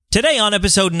Today on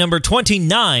episode number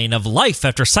 29 of Life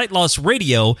After Sight Loss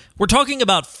Radio, we're talking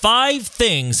about 5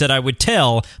 things that I would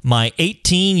tell my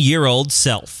 18-year-old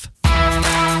self.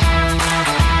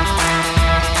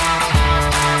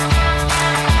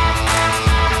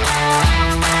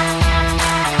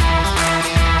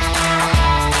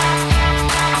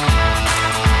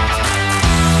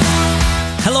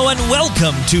 Hello and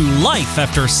welcome to Life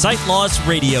After Sight Loss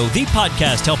Radio, the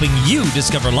podcast helping you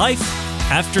discover life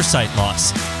after sight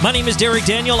loss. My name is Derek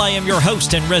Daniel. I am your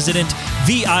host and resident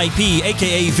VIP,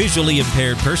 aka visually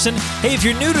impaired person. Hey, if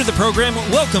you're new to the program,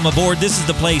 welcome aboard. This is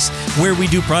the place where we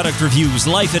do product reviews,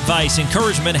 life advice,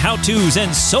 encouragement, how-tos,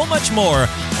 and so much more,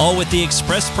 all with the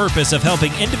express purpose of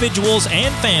helping individuals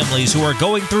and families who are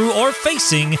going through or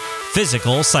facing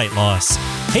physical sight loss.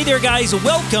 Hey there, guys.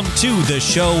 Welcome to the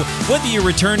show. Whether you're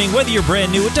returning, whether you're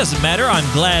brand new, it doesn't matter.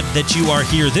 I'm glad that you are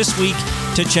here this week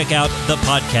to check out the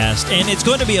podcast. And it's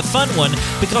going to be a fun one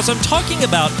because I'm talking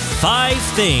about 5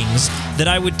 things that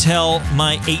I would tell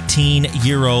my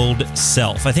 18-year-old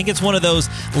self. I think it's one of those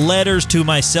letters to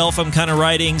myself I'm kind of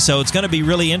writing, so it's going to be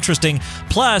really interesting.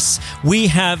 Plus, we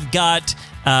have got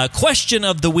question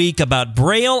of the week about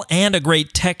Braille and a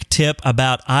great tech tip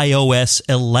about iOS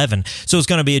 11. So it's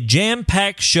going to be a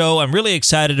jam-packed show. I'm really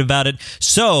excited about it.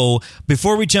 So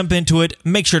before we jump into it,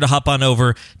 make sure to hop on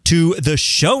over to the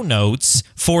show notes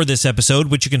for this episode,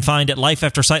 which you can find at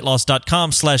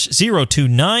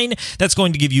lifeaftersightloss.com/029. That's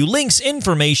going to give you links,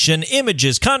 information,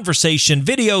 images, conversation,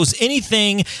 videos,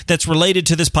 anything that's related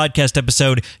to this podcast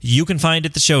episode, you can find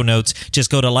at the show notes. Just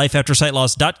go to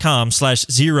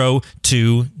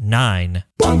lifeaftersightloss.com/029.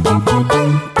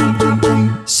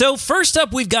 So first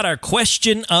up, we've got our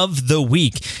question of the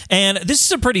week. And this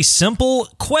is a pretty simple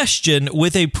question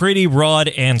with a pretty broad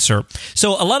answer.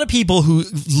 So a lot of people who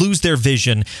lose their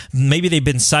vision, maybe they've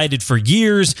been sighted for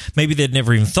years, maybe they'd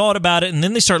never even thought about it, and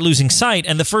then they start losing sight.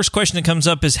 And the first question that comes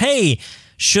up is, hey,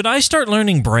 should I start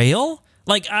learning Braille?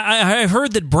 Like, I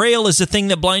heard that Braille is a thing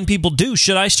that blind people do.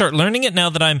 Should I start learning it now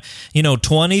that I'm,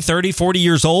 20, 30, 40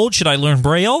 years old? Should I learn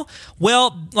Braille?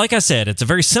 Well, like I said, it's a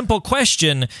very simple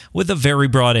question with a very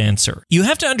broad answer. You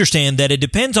have to understand that it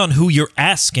depends on who you're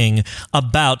asking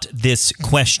about this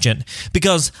question,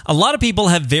 because a lot of people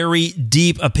have very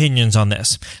deep opinions on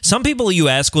this. Some people you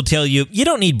ask will tell you, you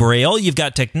don't need Braille. You've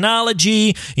got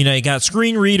technology, you got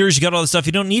screen readers, you got all this stuff.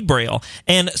 You don't need Braille.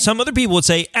 And some other people would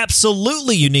say,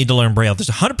 absolutely, you need to learn Braille. There's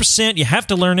 100%, you have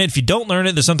to learn it. If you don't learn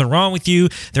it, there's something wrong with you.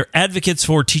 They're advocates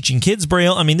for teaching kids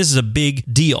Braille. I mean, this is a big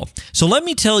deal. So let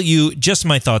me tell you just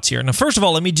my thoughts here. Now, first of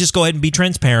all, let me just go ahead and be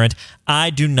transparent. I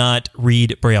do not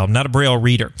read Braille. I'm not a Braille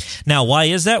reader. Now, why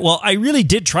is that? Well, I really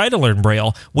did try to learn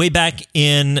Braille way back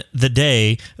in the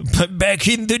day.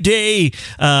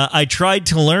 I tried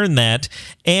to learn that,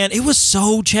 and it was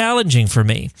so challenging for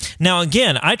me. Now,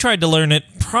 again, I tried to learn it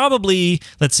probably,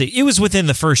 it was within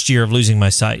the first year of losing my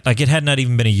sight. Like, it had not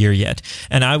even been a year yet.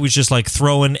 And I was just like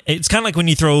it's kind of like when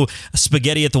you throw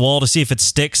spaghetti at the wall to see if it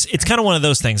sticks. It's kind of one of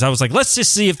those things. I was like, let's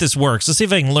just see if this works. Let's see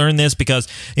if I can learn this because,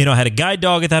 I had a guide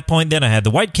dog at that point. Then I had the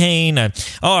white cane. Might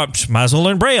as well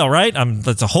learn Braille, right?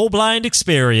 That's a whole blind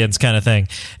experience kind of thing.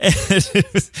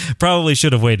 Probably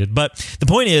should have waited. But the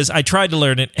point is, I tried to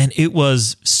learn it, and it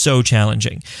was so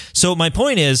challenging. So my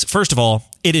point is, first of all,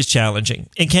 it is challenging.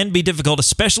 It can be difficult,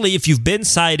 especially if you've been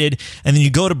sighted and then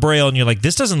you go to Braille and you're like,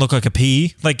 this doesn't look like a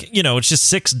P. Like, it's just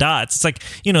 6 dots. It's like,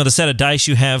 the set of dice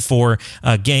you have for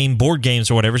board games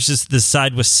or whatever. It's just the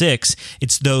side with 6.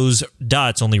 It's those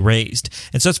dots only raised.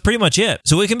 And so that's pretty much it.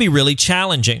 So it can be really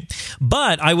challenging.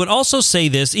 But I would also say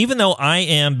this, even though I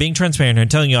am being transparent and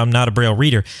telling you I'm not a Braille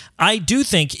reader, I do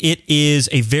think it is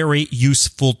a very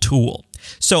useful tool.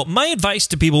 So my advice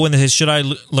to people when they say, should I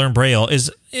learn Braille,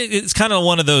 is it's kind of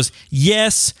one of those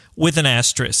yes with an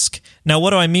asterisk. Now,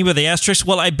 what do I mean by the asterisk?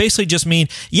 Well, I basically just mean,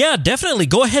 yeah, definitely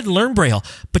go ahead and learn Braille,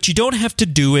 but you don't have to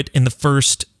do it in the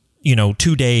first 2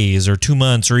 days or 2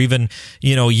 months or even,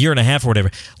 a year and a half or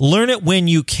whatever. Learn it when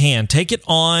you can. Take it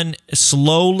on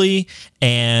slowly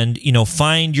and,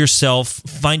 find your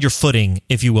footing,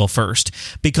 if you will, first.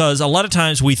 Because a lot of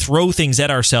times we throw things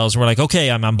at ourselves. And we're like, okay,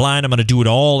 I'm blind. I'm going to do it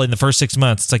all in the first 6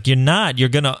 months. It's like, you're not. You're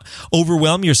going to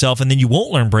overwhelm yourself, and then you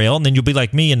won't learn Braille, and then you'll be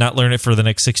like me and not learn it for the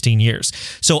next 16 years.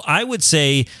 So I would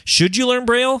say, should you learn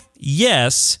Braille?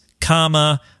 Yes,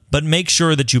 but make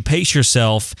sure that you pace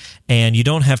yourself and you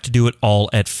don't have to do it all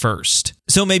at first.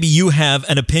 So maybe you have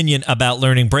an opinion about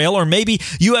learning Braille, or maybe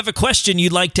you have a question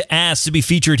you'd like to ask to be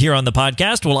featured here on the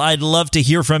podcast. Well, I'd love to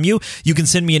hear from you. You can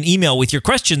send me an email with your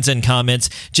questions and comments.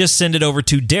 Just send it over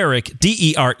to Derek,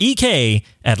 DEREK,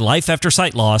 at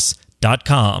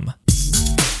lifeaftersightloss.com.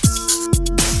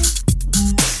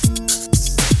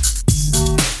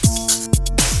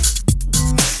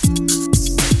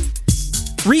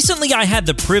 Recently, I had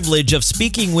the privilege of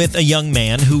speaking with a young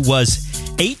man who was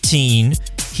 18.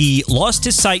 He lost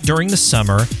his sight during the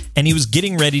summer, and he was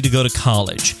getting ready to go to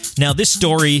college. Now, this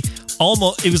story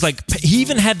it was like he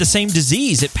even had the same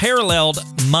disease. It paralleled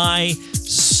my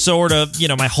sort of,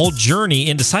 my whole journey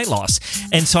into sight loss.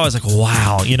 And so I was like,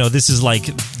 wow, this is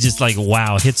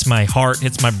wow, hits my heart,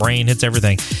 hits my brain, hits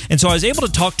everything. And so I was able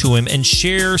to talk to him and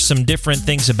share some different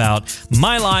things about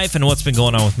my life and what's been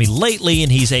going on with me lately.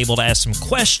 And he's able to ask some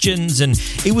questions, and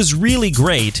it was really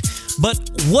great. But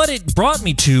what it brought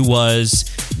me to was,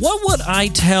 what would I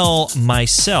tell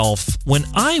myself when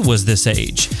I was this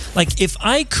age? Like, if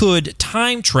I could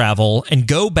time travel and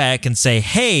go back and say,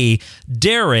 hey,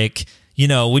 Derek,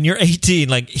 when you're 18,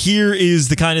 here is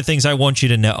the kind of things I want you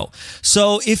to know.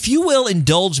 So if you will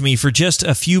indulge me for just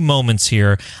a few moments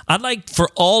here, I'd like for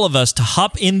all of us to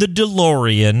hop in the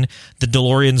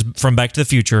DeLorean's from Back to the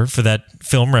Future, for that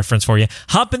film reference for you.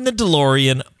 Hop in the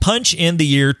DeLorean, punch in the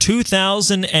year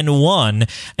 2001,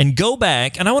 and go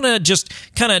back. And I want to just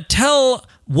kind of tell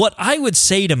what I would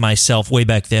say to myself way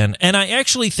back then. And I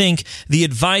actually think the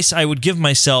advice I would give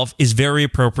myself is very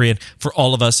appropriate for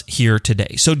all of us here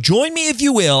today. So join me, if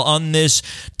you will, on this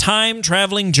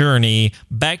time-traveling journey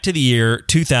back to the year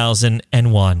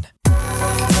 2001.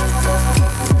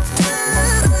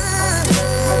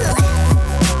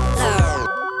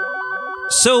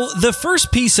 So the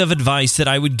first piece of advice that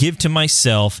I would give to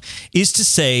myself is to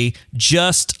say,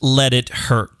 just let it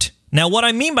hurt. Now, what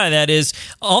I mean by that is,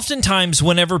 oftentimes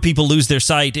whenever people lose their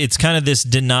sight, it's kind of this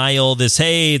denial,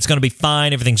 hey, it's going to be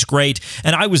fine, everything's great.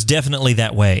 And I was definitely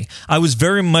that way. I was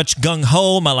very much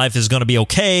gung-ho, my life is going to be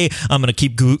okay, I'm going to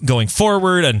keep going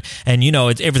forward, and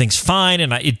everything's fine,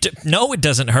 and it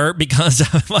doesn't hurt because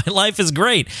my life is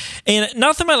great. And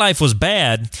not that my life was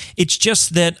bad, it's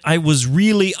just that I was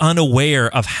really unaware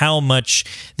of how much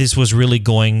this was really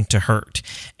going to hurt.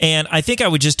 And I think I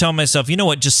would just tell myself,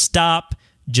 just stop.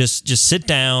 Just sit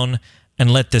down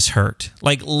and let this hurt.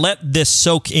 Let this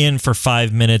soak in for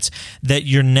 5 minutes that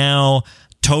you're now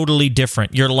totally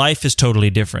different. Your life is totally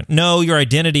different. No, your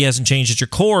identity hasn't changed at your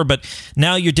core, but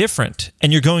now you're different,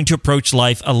 and you're going to approach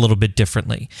life a little bit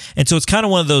differently. And so it's kind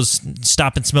of one of those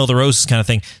stop and smell the roses kind of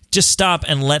thing. Just stop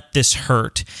and let this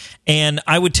hurt. And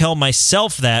I would tell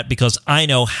myself that because I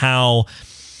know how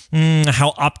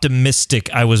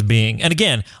optimistic I was being. And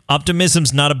again,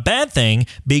 optimism's not a bad thing.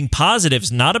 Being positive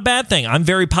is not a bad thing. I'm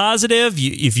very positive.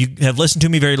 If you have listened to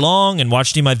me very long and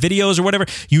watched any of my videos or whatever,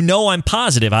 I'm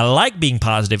positive. I like being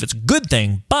positive. It's a good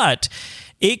thing. But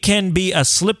it can be a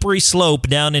slippery slope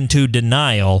down into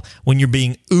denial when you're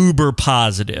being uber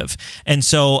positive. And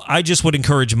so I just would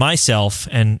encourage myself,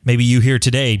 and maybe you here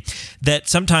today, that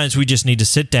sometimes we just need to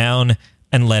sit down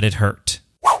and let it hurt.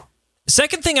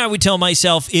 Second thing I would tell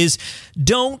myself is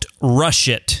don't rush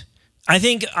it. I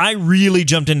think I really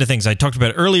jumped into things I talked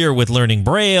about earlier with learning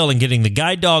Braille and getting the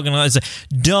guide dog and all that.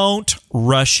 Don't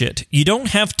rush it. You don't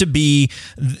have to be,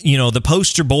 the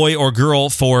poster boy or girl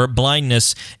for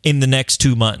blindness in the next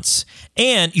 2 months.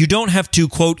 And you don't have to,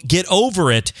 quote, get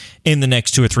over it in the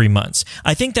next 2 or 3 months.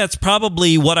 I think that's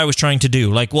probably what I was trying to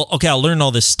do. I'll learn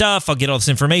all this stuff, I'll get all this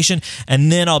information,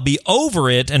 and then I'll be over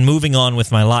it and moving on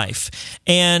with my life.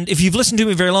 And if you've listened to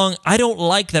me very long, I don't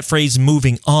like that phrase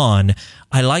moving on.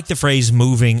 I like the phrase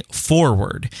moving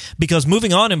forward, because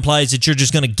moving on implies that you're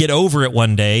just going to get over it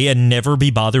one day and never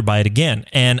be bothered by it again.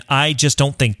 And I just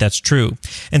don't think that's true.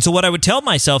 And so what I would tell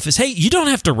myself is, hey, you don't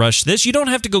have to rush this. You don't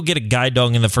have to go get a guide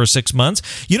dog in the first 6 months.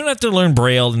 You don't have to learn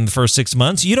Braille in the first 6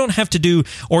 months. You don't have to do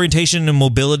orientation and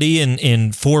mobility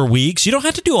in 4 weeks. You don't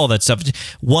have to do all that stuff.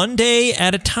 One day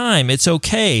at a time. It's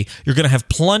okay. You're going to have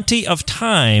plenty of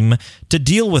time to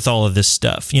deal with all of this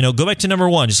stuff. Go back to number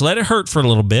one. Just let it hurt for a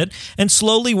little bit and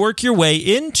slowly work your way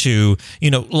into,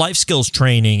 life skills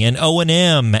training and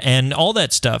O&M and all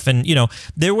that stuff. And,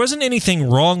 there wasn't anything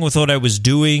wrong with what I was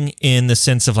doing in the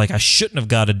sense of I shouldn't have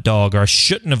got a dog, or I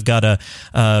shouldn't have got a,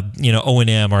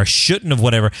 O&M, or I shouldn't have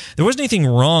whatever. There wasn't anything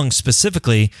wrong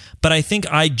specifically, but I think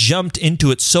I jumped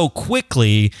into it so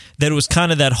quickly that it was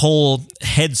kind of that whole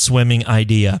head swimming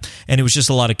idea. And it was just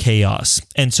a lot of chaos.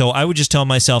 And so I would just tell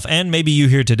myself, and maybe you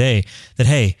here today, that,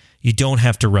 hey, you don't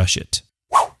have to rush it.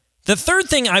 The third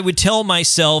thing I would tell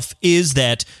myself is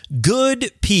that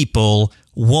good people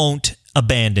won't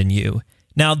abandon you.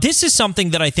 Now, this is something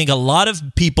that I think a lot of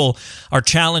people are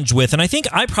challenged with, and I think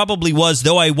I probably was,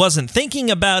 though I wasn't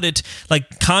thinking about it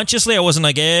like consciously. I wasn't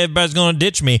like, everybody's going to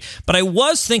ditch me, but I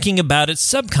was thinking about it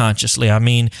subconsciously. I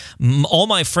mean, all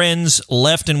my friends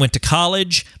left and went to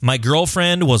college. My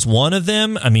girlfriend was one of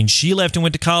them. I mean, she left and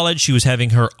went to college. She was having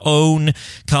her own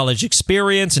college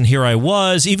experience, and here I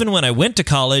was. Even when I went to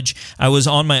college, I was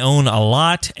on my own a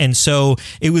lot, and so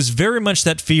it was very much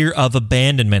that fear of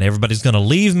abandonment. Everybody's going to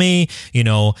leave me.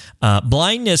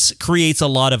 Blindness creates a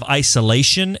lot of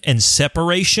isolation and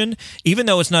separation, even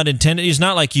though it's not intended. It's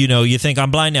not like, you think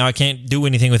I'm blind now, I can't do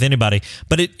anything with anybody,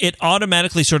 but it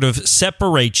automatically sort of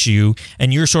separates you,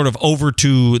 and you're sort of over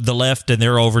to the left and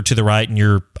they're over to the right, and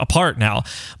you're apart now.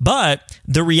 But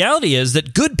the reality is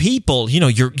that good people,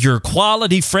 your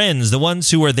quality friends, the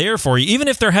ones who are there for you, even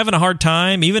if they're having a hard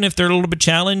time, even if they're a little bit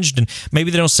challenged and maybe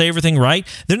they don't say everything right,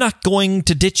 they're not going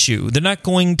to ditch you. They're not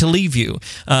going to leave you.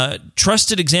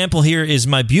 Trusted example here is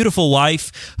my beautiful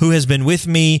wife, who has been with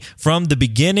me from the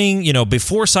beginning,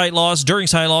 before sight loss, during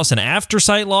sight loss, and after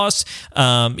sight loss.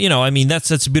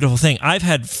 That's a beautiful thing. I've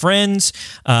had friends,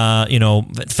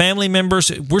 family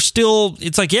members. We're still,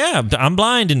 it's like, yeah, I'm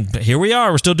blind, and here we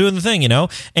are. We're still doing the thing,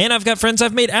 And I've got friends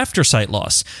I've made after sight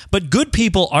loss. But good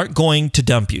people aren't going to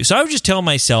dump you. So I would just tell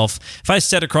myself, if I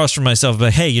sat across from myself,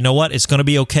 but hey, you know what? It's going to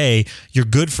be okay. Your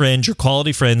good friends, your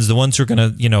quality friends, the ones who are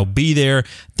going to, be there,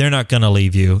 they're not going to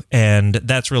leave you. And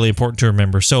that's really important to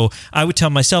remember. So I would tell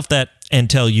myself that, and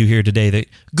tell you here today that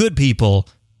good people,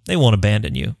 they won't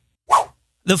abandon you.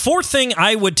 The fourth thing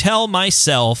I would tell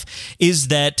myself is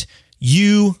that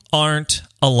you aren't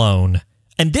alone.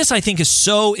 And this, I think, is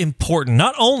so important.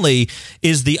 Not only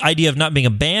is the idea of not being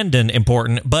abandoned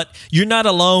important, but you're not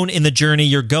alone in the journey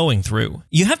you're going through.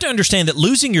 You have to understand that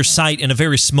losing your sight in a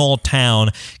very small town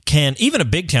can, even a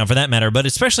big town for that matter, but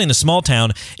especially in a small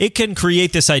town, it can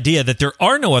create this idea that there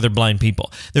are no other blind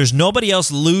people. There's nobody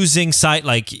else losing sight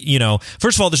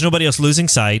first of all, there's nobody else losing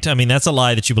sight. I mean, that's a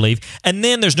lie that you believe. And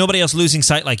then there's nobody else losing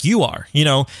sight like you are.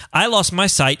 I lost my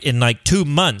sight in 2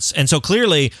 months. And so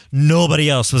clearly nobody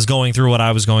else was going through what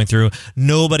I was going through.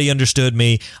 Nobody understood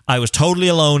me. I was totally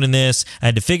alone in this. I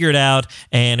had to figure it out,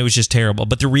 and it was just terrible.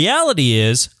 But the reality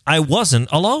is, I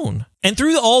wasn't alone. And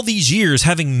through all these years,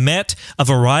 having met a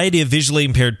variety of visually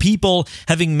impaired people,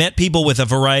 having met people with a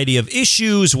variety of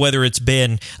issues, whether it's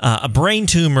been a brain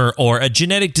tumor or a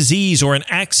genetic disease or an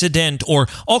accident or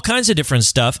all kinds of different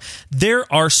stuff,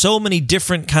 there are so many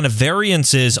different kind of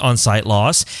variances on sight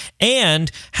loss. And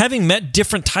having met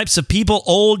different types of people,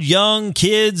 old, young,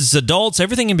 kids, adults,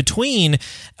 everything in between,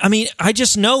 I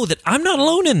just know that I'm not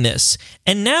alone in this.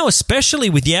 And now,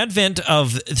 especially with the advent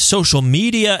of social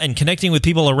media and connecting with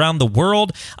people around the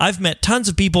world, I've met tons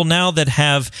of people now that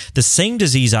have the same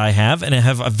disease I have and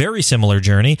have a very similar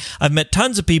journey. I've met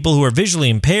tons of people who are visually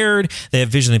impaired. They have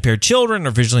visually impaired children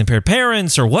or visually impaired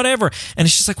parents or whatever. And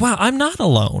it's just like, wow, I'm not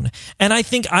alone. And I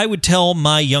think I would tell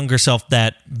my younger self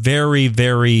that very,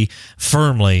 very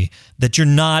firmly, that you're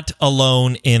not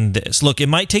alone in this. Look, it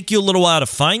might take you a little while to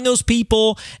find those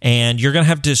people, and you're going to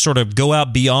have to sort of go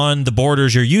out beyond the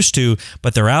borders you're used to,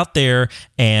 but they're out there,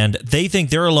 and they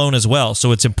think they're alone as well.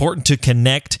 So it's important to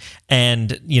connect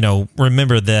and,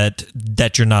 remember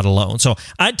that you're not alone. So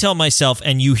I'd tell myself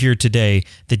and you here today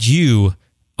that you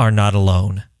are not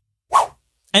alone.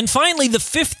 And finally, the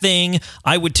fifth thing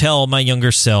I would tell my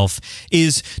younger self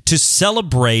is to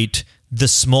celebrate the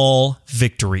small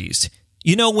victories.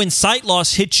 When sight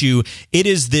loss hits you, it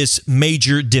is this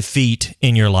major defeat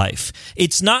in your life.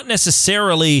 It's not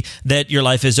necessarily that your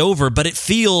life is over, but it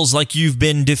feels like you've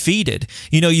been defeated.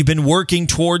 You've been working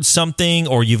towards something,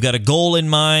 or you've got a goal in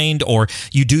mind, or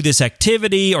you do this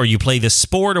activity, or you play this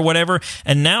sport or whatever,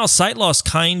 and now sight loss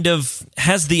kind of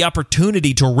has the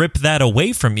opportunity to rip that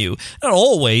away from you. Not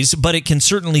always, but it can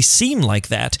certainly seem like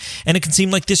that, and it can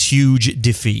seem like this huge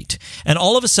defeat. And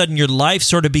all of a sudden, your life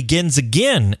sort of begins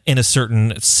again in a certain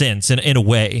sense, in a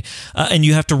way, and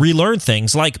you have to relearn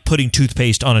things like putting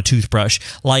toothpaste on a toothbrush,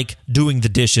 like doing the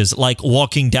dishes, like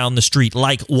walking down the street,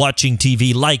 like watching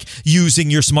TV, like using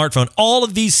your smartphone. All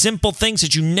of these simple things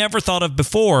that you never thought of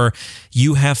before,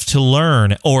 you have to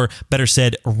learn, or better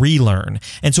said, relearn.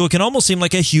 And so it can almost seem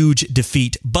like a huge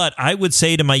defeat, but I would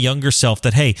say to my younger self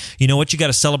that, hey, you know what? You got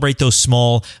to celebrate those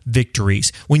small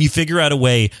victories. When you figure out a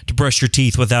way to brush your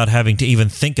teeth without having to even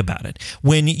think about it,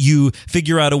 when you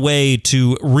figure out a way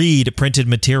to read printed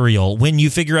material, when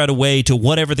you figure out a way to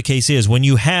whatever the case is, when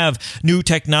you have new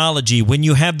technology, when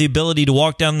you have the ability to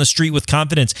walk down the street with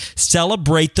confidence,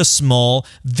 celebrate the small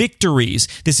victories.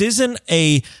 This isn't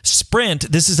a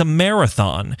sprint, this is a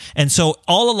marathon. And so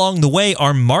all along the way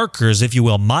are markers, if you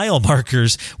will, mile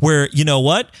markers, where, you know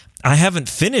what? I haven't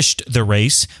finished the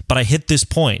race, but I hit this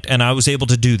point and I was able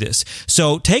to do this.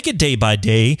 So take it day by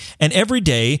day, and every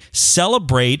day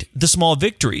celebrate the small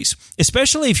victories,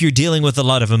 especially if you're dealing with a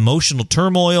lot of emotional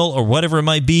turmoil or whatever it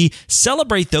might be.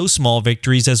 Celebrate those small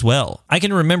victories as well. I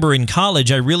can remember in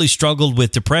college, I really struggled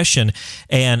with depression,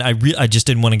 and I just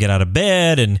didn't want to get out of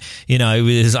bed, and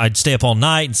I'd stay up all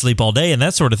night and sleep all day and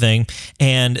that sort of thing.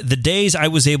 And the days I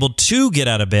was able to get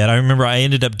out of bed, I remember I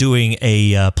ended up doing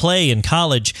a play in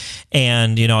college.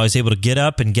 And, I was able to get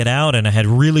up and get out, and I had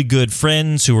really good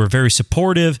friends who were very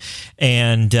supportive.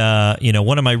 And,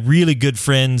 one of my really good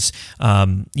friends,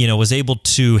 was able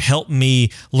to help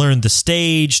me learn the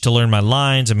stage, to learn my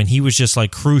lines. I mean, he was just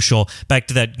like crucial, back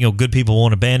to that, good people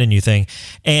won't abandon you thing.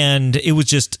 And it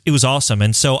was awesome.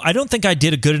 And so I don't think I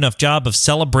did a good enough job of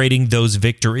celebrating those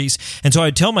victories. And so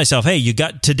I'd tell myself, hey, you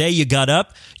got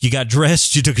up, you got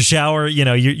dressed, you took a shower,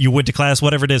 you went to class,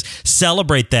 whatever it is,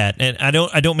 celebrate that. And I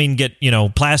don't mean get,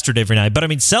 plastered every night, but I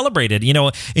mean celebrate it,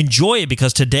 enjoy it,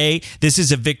 because today this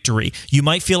is a victory. You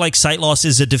might feel like sight loss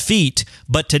is a defeat,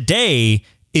 but today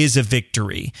is a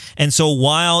victory. And so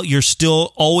while you're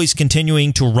still always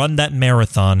continuing to run that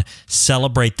marathon,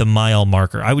 celebrate the mile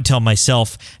marker. I would tell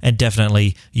myself, and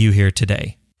definitely you here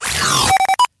today.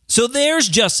 So there's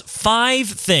just 5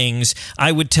 things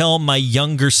I would tell my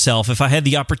younger self if I had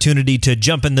the opportunity to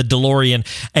jump in the DeLorean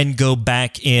and go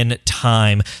back in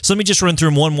time. So let me just run through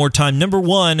them one more time. Number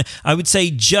 1, I would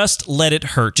say just let it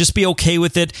hurt. Just be okay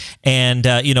with it, and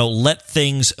let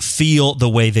things feel the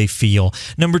way they feel.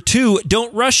 Number 2,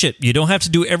 don't rush it. You don't have to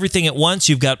do everything at once.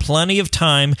 You've got plenty of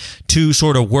time to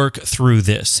sort of work through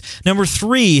this. Number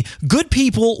 3, good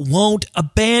people won't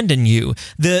abandon you.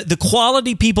 The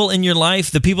quality people in your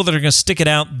life, the people that are going to stick it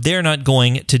out, they're not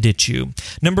going to ditch you.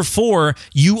 Number 4,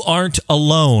 you aren't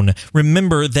alone.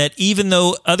 Remember that even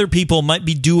though other people might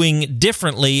be doing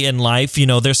differently in life,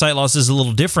 their sight loss is a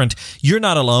little different, you're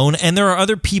not alone, and there are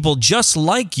other people just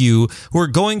like you who are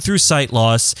going through sight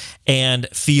loss and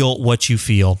feel what you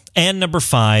feel. And number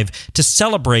 5, to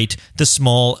celebrate the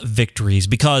small victories,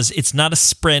 because it's not a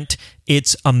sprint,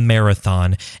 it's a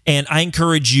marathon. And I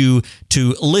encourage you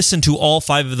to listen to all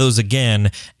 5 of those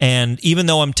again. And even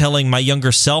though I'm telling my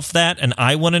younger self that, and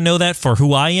I want to know that for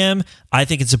who I am, I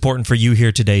think it's important for you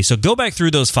here today. So go back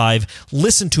through those 5,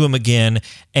 listen to them again.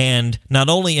 And not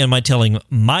only am I telling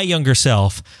my younger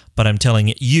self, but I'm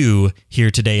telling you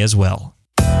here today as well.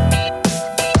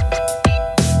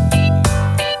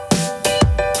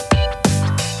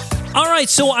 All right,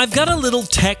 so I've got a little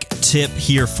tech tip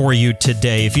here for you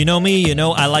today. If you know me, you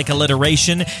know I like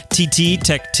alliteration, TT,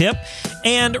 tech tip.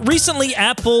 And recently,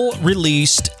 Apple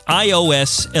released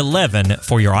iOS 11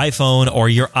 for your iPhone or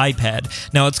your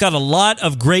iPad. Now, it's got a lot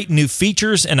of great new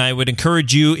features, and I would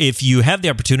encourage you, if you have the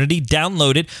opportunity,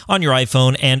 download it on your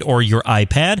iPhone and or your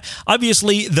iPad.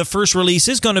 Obviously, the first release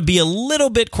is going to be a little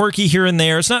bit quirky here and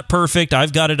there. It's not perfect.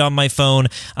 I've got it on my phone.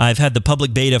 I've had the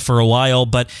public beta for a while,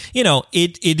 but,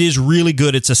 it is really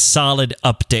good. It's a solid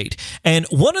update. And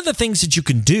one of the things that you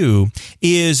can do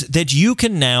is that you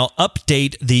can now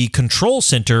update the control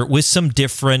center with some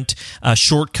different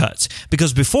shortcuts.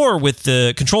 Because before, with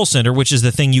the control center, which is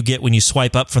the thing you get when you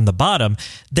swipe up from the bottom,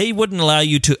 they wouldn't allow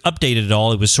you to update it at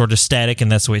all. It was sort of static,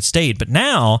 and that's the way it stayed. But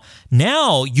now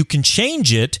you can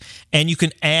change it, and you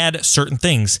can add certain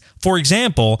things. For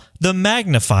example, the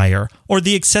magnifier, or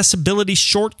the accessibility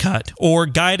shortcut, or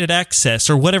guided access,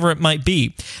 or whatever it might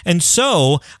be. And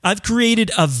so I've created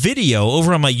a video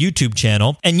over on my YouTube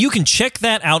channel, and you can check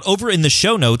that out over in the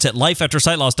show notes at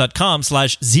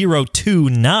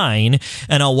lifeaftersightloss.com/029,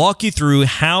 and I'll walk you through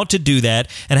how to do that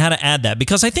and how to add that,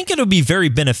 because I think it'll be very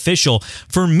beneficial.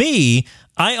 For me,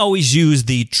 I always use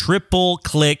the triple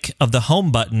click of the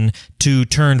home button to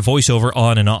turn VoiceOver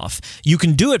on and off. You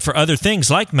can do it for other things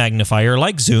like magnifier,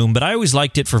 like zoom, but I always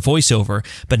liked it for VoiceOver.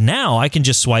 But now I can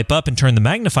just swipe up and turn the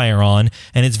magnifier on,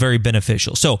 and it's very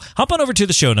beneficial. So hop on over to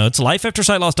the show notes,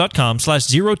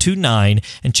 lifeaftersightloss.com/029,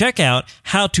 and check out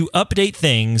how to update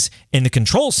things in the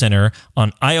control center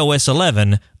on iOS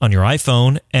 11 on your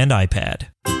iPhone and iPad.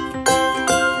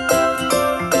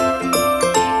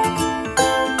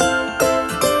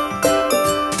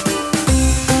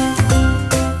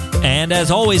 And as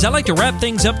always, I like to wrap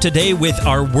things up today with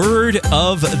our word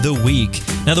of the week.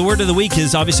 Now, the word of the week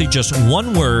is obviously just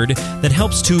one word that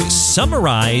helps to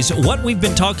summarize what we've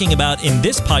been talking about in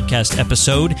this podcast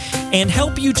episode and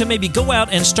help you to maybe go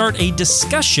out and start a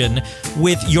discussion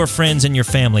with your friends and your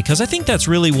family. Because I think that's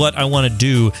really what I want to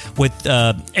do with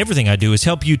everything I do, is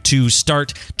help you to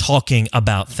start talking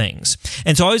about things.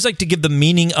 And so I always like to give the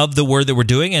meaning of the word that we're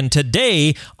doing. And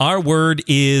today, our word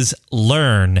is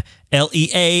learn.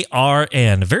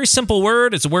 Learn. Very simple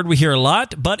word. It's a word we hear a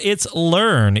lot, but it's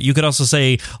learn. You could also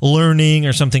say learning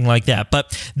or something like that.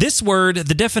 But this word,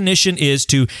 the definition is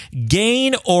to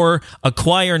gain or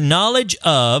acquire knowledge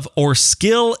of or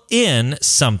skill in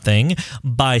something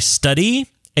by study,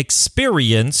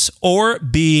 experience, or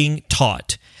being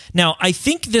taught. Now, I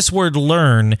think this word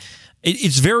learn,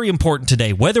 it's very important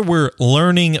today, whether we're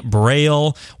learning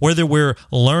Braille, whether we're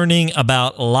learning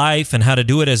about life and how to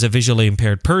do it as a visually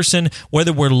impaired person,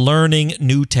 whether we're learning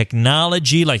new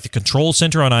technology like the Control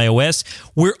Center on iOS,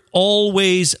 we're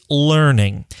always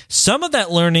learning. Some of that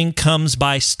learning comes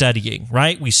by studying,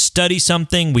 right? We study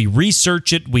something, we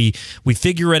research it, we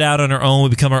figure it out on our own, we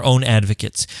become our own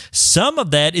advocates. Some of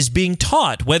that is being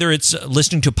taught, whether it's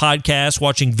listening to podcasts,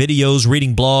 watching videos,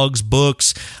 reading blogs,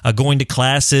 books, going to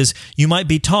classes. You might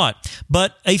be taught.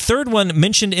 But a third one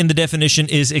mentioned in the definition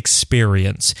is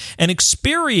experience. And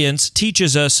experience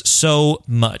teaches us so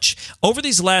much. Over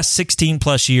these last 16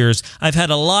 plus years, I've had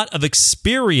a lot of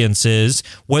experiences,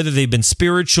 whether they've been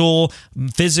spiritual,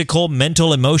 physical,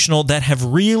 mental, emotional, that have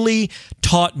really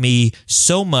taught me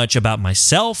so much about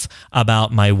myself,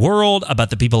 about my world,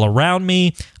 about the people around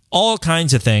me, all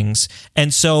kinds of things.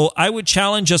 And so I would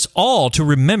challenge us all to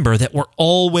remember that we're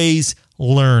always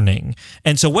learning.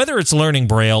 And so whether it's learning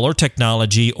Braille or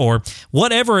technology or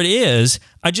whatever it is,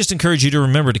 I just encourage you to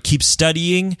remember to keep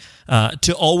studying,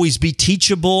 to always be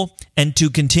teachable, and to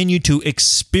continue to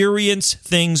experience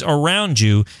things around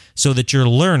you so that your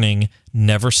learning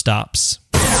never stops.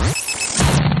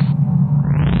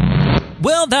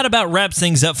 Well, that about wraps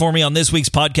things up for me on this week's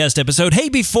podcast episode. Hey,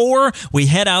 before we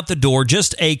head out the door,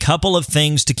 just a couple of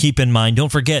things to keep in mind.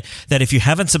 Don't forget that if you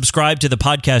haven't subscribed to the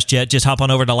podcast yet, just hop on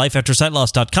over to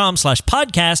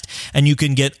lifeaftersightloss.com/podcast, and you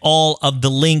can get all of the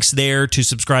links there to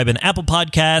subscribe in Apple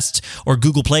Podcasts or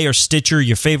Google Play or Stitcher,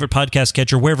 your favorite podcast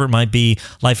catcher, wherever it might be,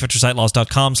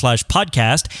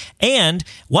 lifeaftersightloss.com/podcast. And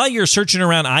while you're searching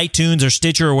around iTunes or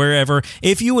Stitcher or wherever,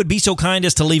 if you would be so kind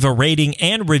as to leave a rating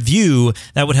and review,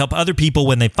 that would help other people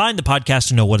when they find the podcast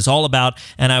to know what it's all about,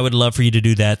 and I would love for you to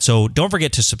do that. So don't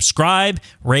forget to subscribe,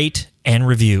 rate, and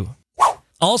review.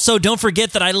 Also, don't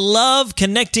forget that I love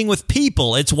connecting with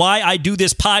people. It's why I do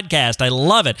this podcast. I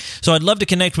love it. So I'd love to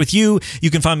connect with you. You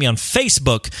can find me on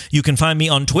Facebook. You can find me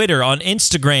on Twitter, on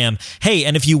Instagram. Hey,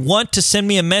 and if you want to send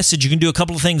me a message, you can do a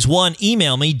couple of things. One,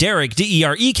 email me, Derek,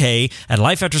 D-E-R-E-K, at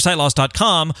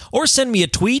lifeaftersightloss.com, or send me a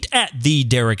tweet at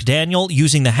 @TheDerekDaniel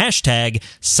using the hashtag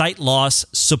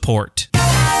 #SightLossSupport.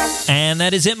 And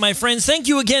that is it, my friends. Thank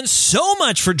you again so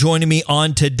much for joining me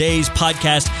on today's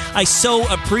podcast. I so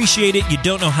appreciate it. You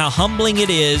don't know how humbling it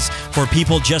is for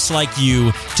people just like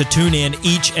you to tune in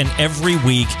each and every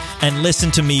week and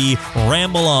listen to me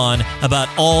ramble on about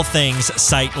all things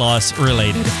sight loss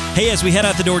related. Hey, as we head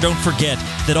out the door, don't forget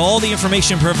that all the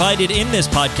information provided in this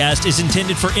podcast is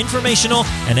intended for informational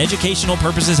and educational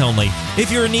purposes only.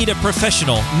 If you're in need of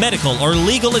professional, medical, or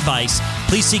legal advice,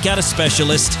 please seek out a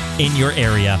specialist in your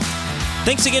area.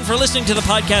 Thanks again for listening to the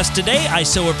podcast today. I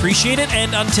so appreciate it.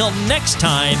 And until next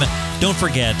time, don't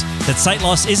forget that sight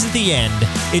loss isn't the end.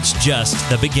 It's just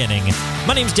the beginning.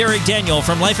 My name's Derek Daniel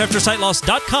from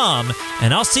lifeaftersightloss.com,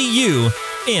 and I'll see you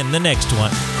in the next one.